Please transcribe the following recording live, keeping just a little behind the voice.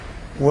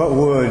What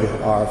would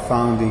our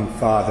founding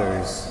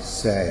fathers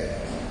say?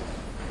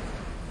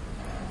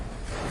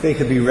 They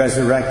could be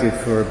resurrected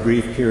for a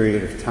brief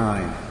period of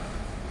time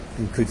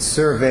and could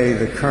survey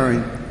the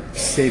current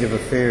state of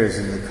affairs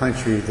in the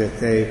country that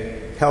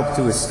they helped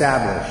to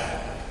establish.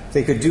 If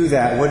they could do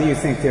that, what do you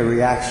think their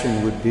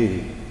reaction would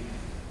be?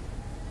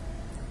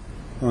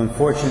 Well,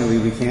 unfortunately,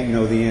 we can't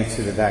know the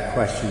answer to that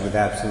question with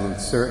absolute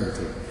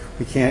certainty.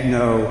 We can't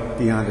know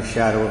beyond a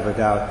shadow of a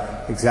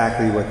doubt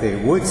exactly what they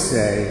would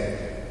say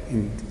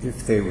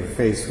if they were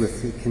faced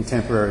with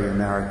contemporary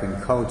American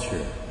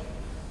culture.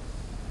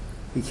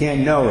 We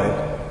can't know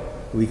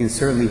it. We can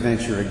certainly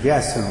venture a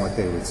guess on what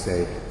they would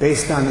say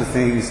based on the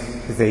things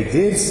that they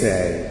did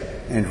say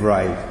and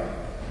write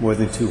more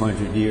than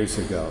 200 years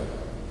ago.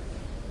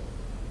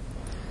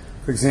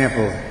 For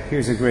example,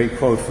 here's a great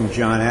quote from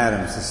John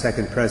Adams, the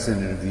second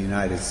President of the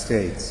United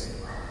States.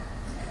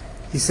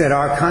 He said,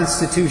 "Our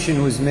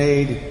Constitution was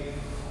made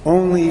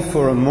only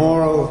for a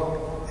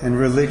moral and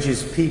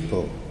religious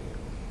people.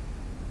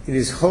 It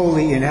is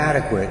wholly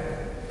inadequate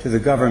to the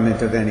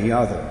government of any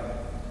other."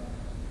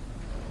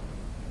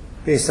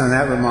 Based on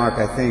that remark,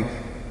 I think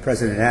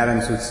President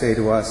Adams would say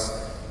to us,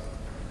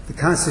 the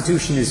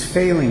Constitution is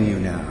failing you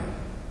now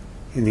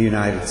in the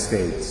United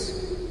States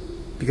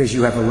because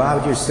you have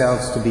allowed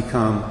yourselves to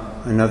become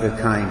another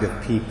kind of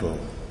people.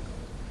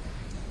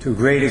 To a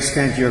great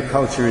extent, your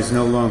culture is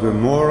no longer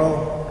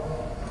moral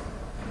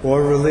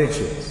or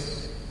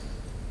religious.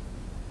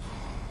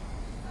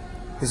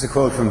 Here's a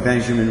quote from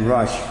Benjamin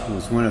Rush, who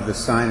was one of the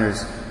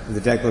signers of the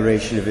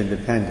Declaration of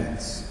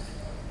Independence.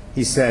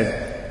 He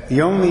said,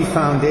 "The only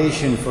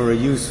foundation for a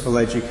useful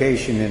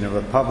education in a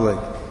republic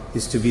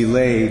is to be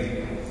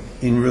laid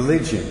in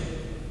religion.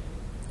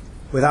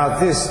 Without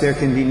this, there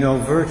can be no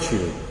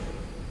virtue.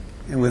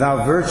 And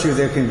without virtue,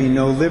 there can be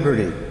no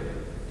liberty.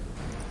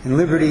 And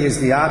liberty is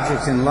the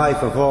object in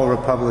life of all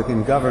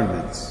republican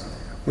governments.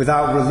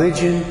 Without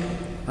religion,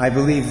 I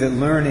believe that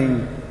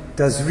learning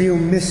does real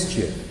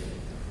mischief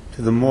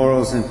to the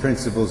morals and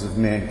principles of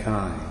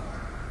mankind."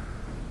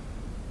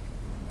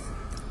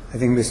 I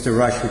think Mr.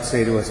 Rush would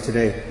say to us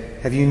today,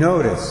 have you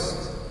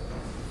noticed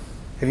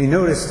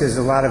there's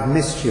a lot of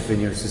mischief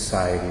in your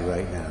society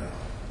right now?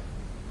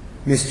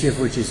 Mischief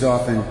which is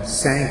often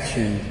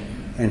sanctioned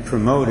and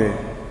promoted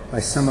by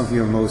some of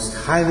your most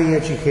highly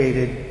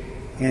educated,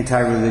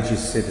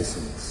 anti-religious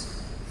citizens.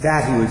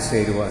 That, he would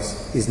say to us,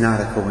 is not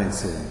a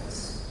coincidence.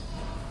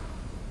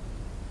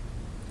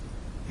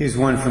 Here's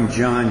one from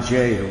John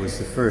Jay, who was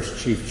the first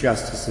Chief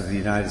Justice of the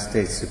United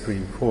States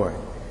Supreme Court.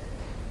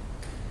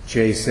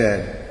 Jay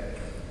said,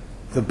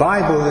 "The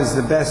Bible is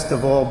the best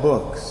of all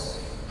books,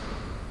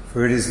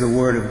 for it is the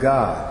Word of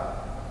God.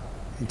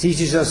 It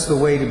teaches us the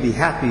way to be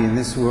happy in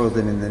this world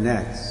and in the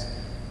next.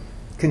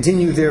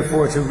 Continue,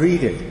 therefore, to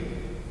read it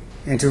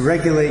and to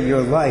regulate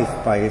your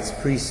life by its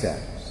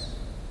precepts."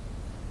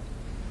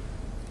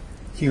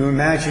 Can you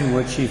imagine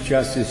what Chief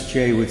Justice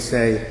Jay would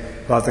say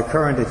about the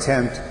current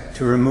attempt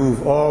to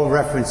remove all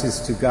references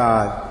to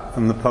God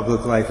from the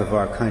public life of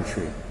our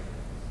country?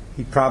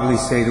 He'd probably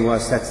say to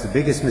us, that's the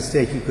biggest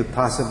mistake you could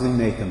possibly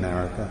make,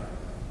 America.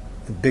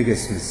 The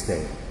biggest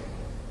mistake.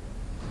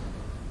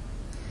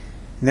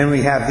 And then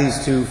we have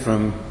these two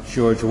from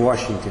George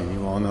Washington.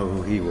 You all know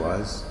who he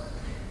was.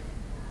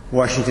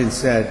 Washington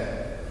said,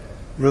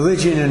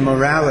 "Religion and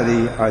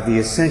morality are the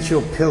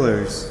essential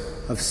pillars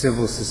of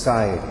civil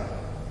society."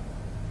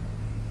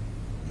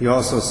 He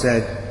also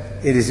said,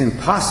 "It is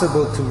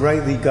impossible to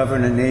rightly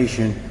govern a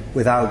nation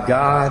without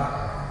God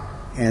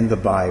and the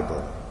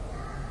Bible."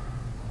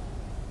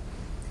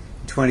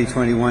 In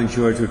 2021,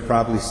 George would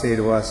probably say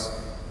to us,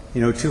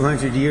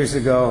 200 years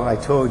ago I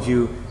told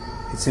you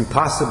it's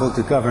impossible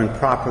to govern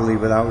properly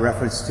without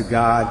reference to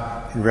God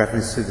and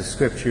reference to the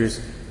Scriptures,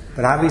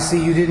 but obviously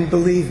you didn't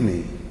believe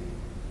me.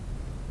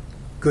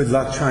 Good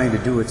luck trying to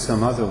do it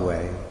some other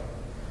way.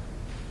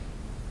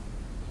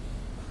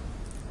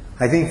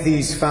 I think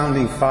these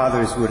founding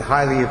fathers would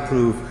highly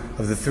approve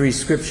of the 3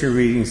 scripture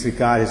readings that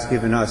God has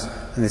given us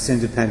on this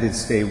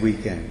Independence Day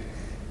weekend.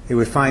 They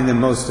would find them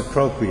most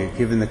appropriate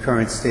given the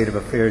current state of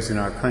affairs in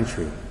our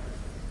country.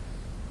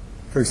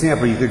 For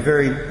example, you could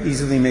very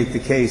easily make the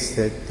case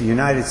that the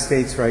United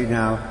States right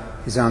now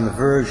is on the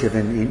verge of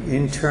an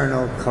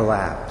internal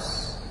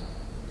collapse,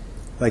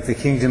 like the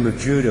kingdom of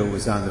Judah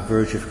was on the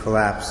verge of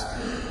collapse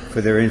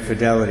for their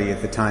infidelity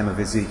at the time of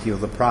Ezekiel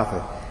the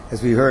prophet.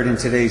 As we heard in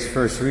today's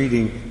first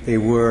reading, they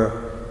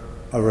were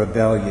a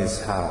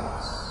rebellious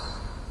house.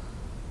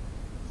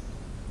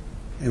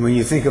 And when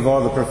you think of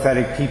all the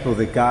prophetic people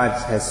that God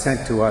has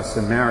sent to us,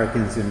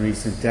 Americans, in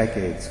recent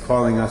decades,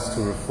 calling us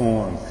to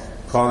reform,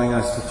 calling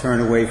us to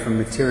turn away from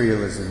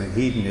materialism and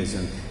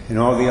hedonism and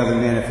all the other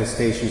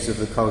manifestations of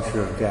the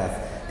culture of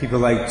death, people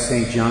like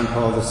St. John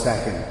Paul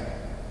II,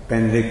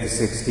 Benedict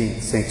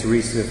XVI, St.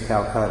 Teresa of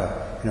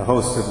Calcutta, and a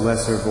host of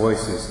lesser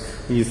voices.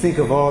 When you think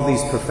of all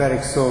these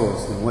prophetic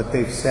souls and what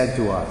they've said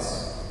to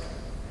us,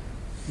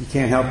 you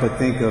can't help but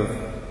think of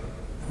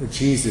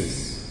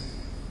Jesus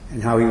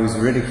and how he was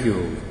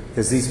ridiculed,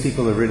 because these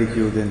people are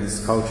ridiculed in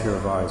this culture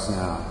of ours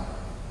now.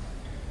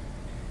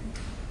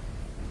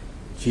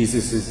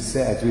 Jesus is,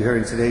 as we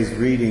heard in today's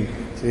reading,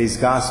 today's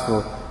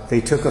gospel, they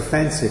took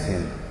offense at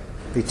him.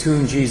 They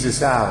tuned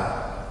Jesus out.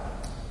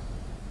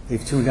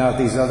 They've tuned out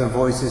these other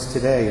voices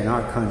today in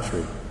our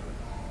country.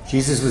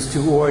 Jesus was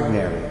too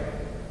ordinary.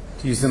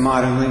 To use the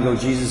modern lingo,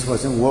 Jesus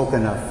wasn't woke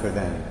enough for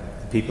them,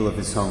 the people of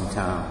his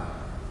hometown.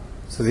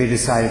 So they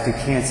decided to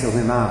cancel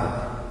him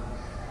out.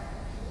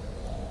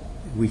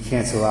 We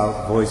cancel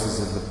out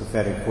voices of the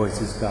prophetic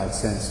voices God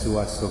sends to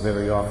us so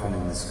very often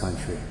in this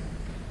country.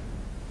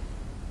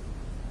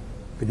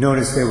 But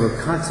notice there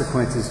were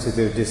consequences to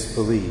their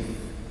disbelief.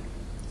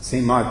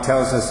 St. Mark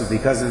tells us that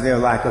because of their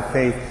lack of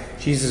faith,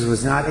 Jesus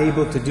was not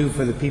able to do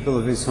for the people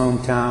of his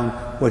hometown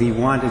what he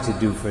wanted to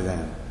do for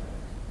them.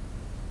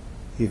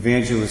 The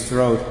evangelist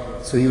wrote,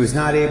 "So he was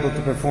not able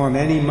to perform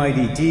any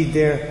mighty deed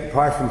there,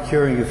 apart from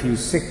curing a few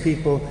sick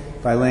people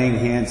by laying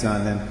hands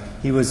on them.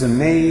 He was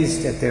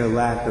amazed at their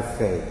lack of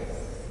faith."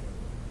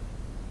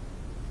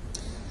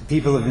 The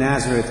people of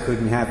Nazareth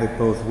couldn't have it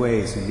both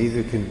ways, and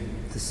neither can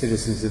the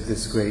citizens of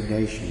this great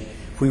nation.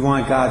 If we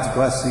want God's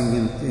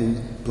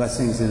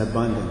blessings in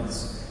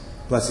abundance,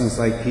 blessings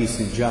like peace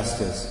and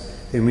justice,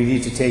 then we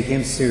need to take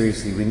him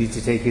seriously. We need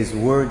to take his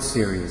word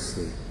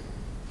seriously.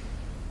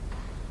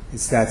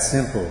 It's that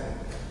simple.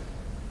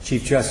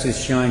 Chief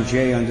Justice John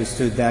Jay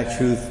understood that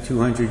truth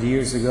 200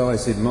 years ago,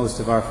 as did most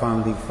of our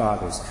founding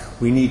fathers.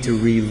 We need to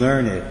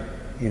relearn it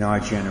in our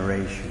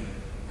generation.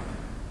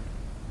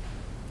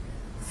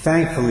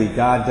 Thankfully,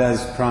 God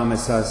does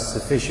promise us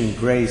sufficient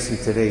grace in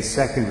today's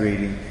second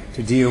reading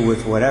to deal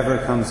with whatever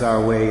comes our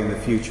way in the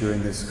future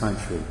in this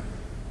country.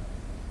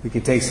 We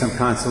can take some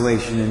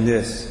consolation in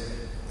this.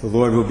 The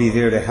Lord will be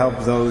there to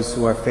help those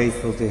who are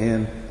faithful to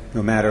him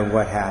no matter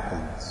what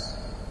happens.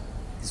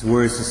 His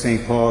words to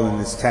St. Paul in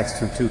this text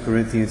from 2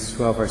 Corinthians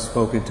 12 are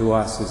spoken to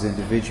us as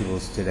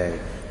individuals today.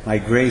 "My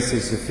grace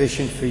is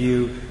sufficient for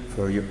you,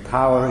 for your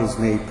power is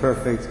made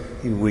perfect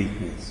in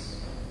weakness."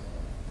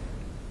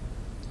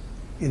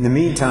 In the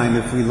meantime,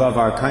 if we love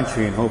our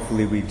country, and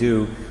hopefully we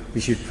do, we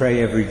should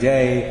pray every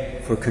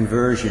day for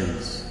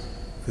conversions,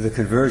 for the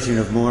conversion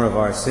of more of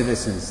our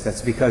citizens.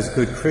 That's because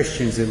good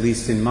Christians, at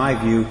least in my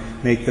view,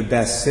 make the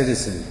best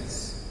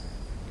citizens.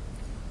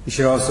 We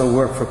should also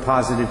work for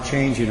positive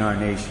change in our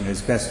nation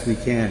as best we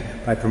can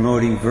by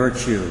promoting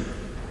virtue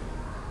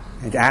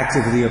and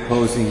actively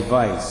opposing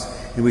vice.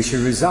 And we should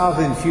resolve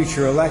in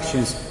future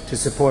elections to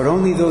support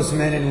only those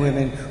men and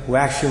women who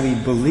actually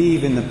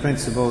believe in the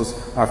principles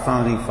our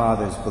founding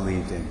fathers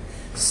believed in,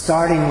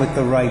 starting with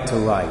the right to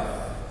life,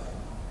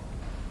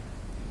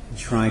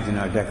 enshrined in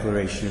our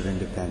Declaration of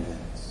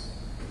Independence.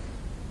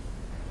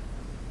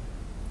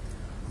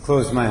 I'll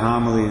close my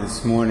homily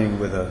this morning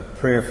with a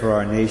prayer for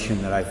our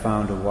nation that I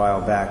found a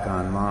while back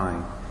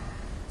online.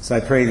 As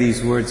I pray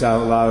these words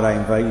out loud, I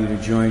invite you to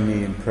join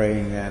me in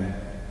praying them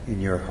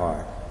in your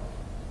heart.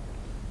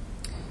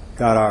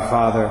 God our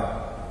Father,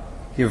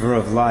 giver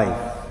of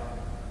life,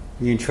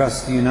 we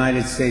entrust the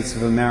United States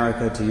of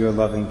America to your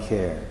loving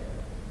care.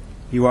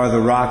 You are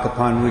the rock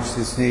upon which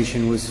this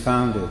nation was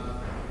founded.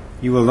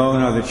 You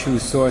alone are the true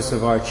source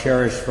of our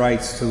cherished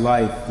rights to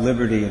life,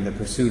 liberty, and the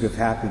pursuit of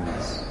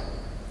happiness.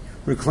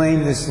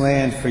 Reclaim this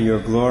land for your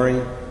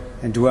glory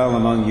and dwell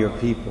among your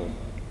people.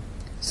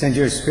 Send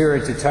your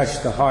Spirit to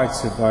touch the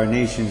hearts of our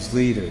nation's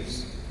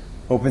leaders.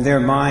 Open their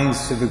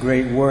minds to the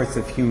great worth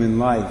of human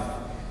life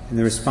and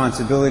the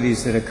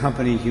responsibilities that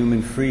accompany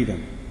human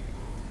freedom.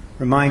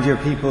 Remind your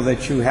people that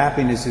true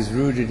happiness is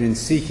rooted in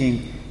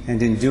seeking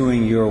and in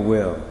doing your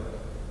will.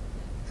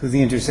 Through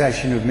the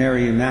intercession of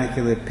Mary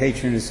Immaculate,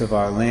 patroness of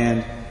our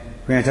land,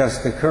 grant us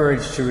the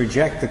courage to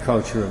reject the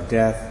culture of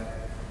death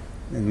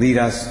and lead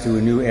us to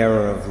a new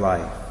era of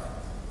life.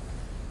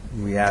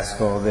 And we ask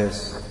all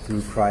this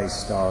through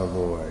Christ our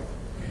Lord.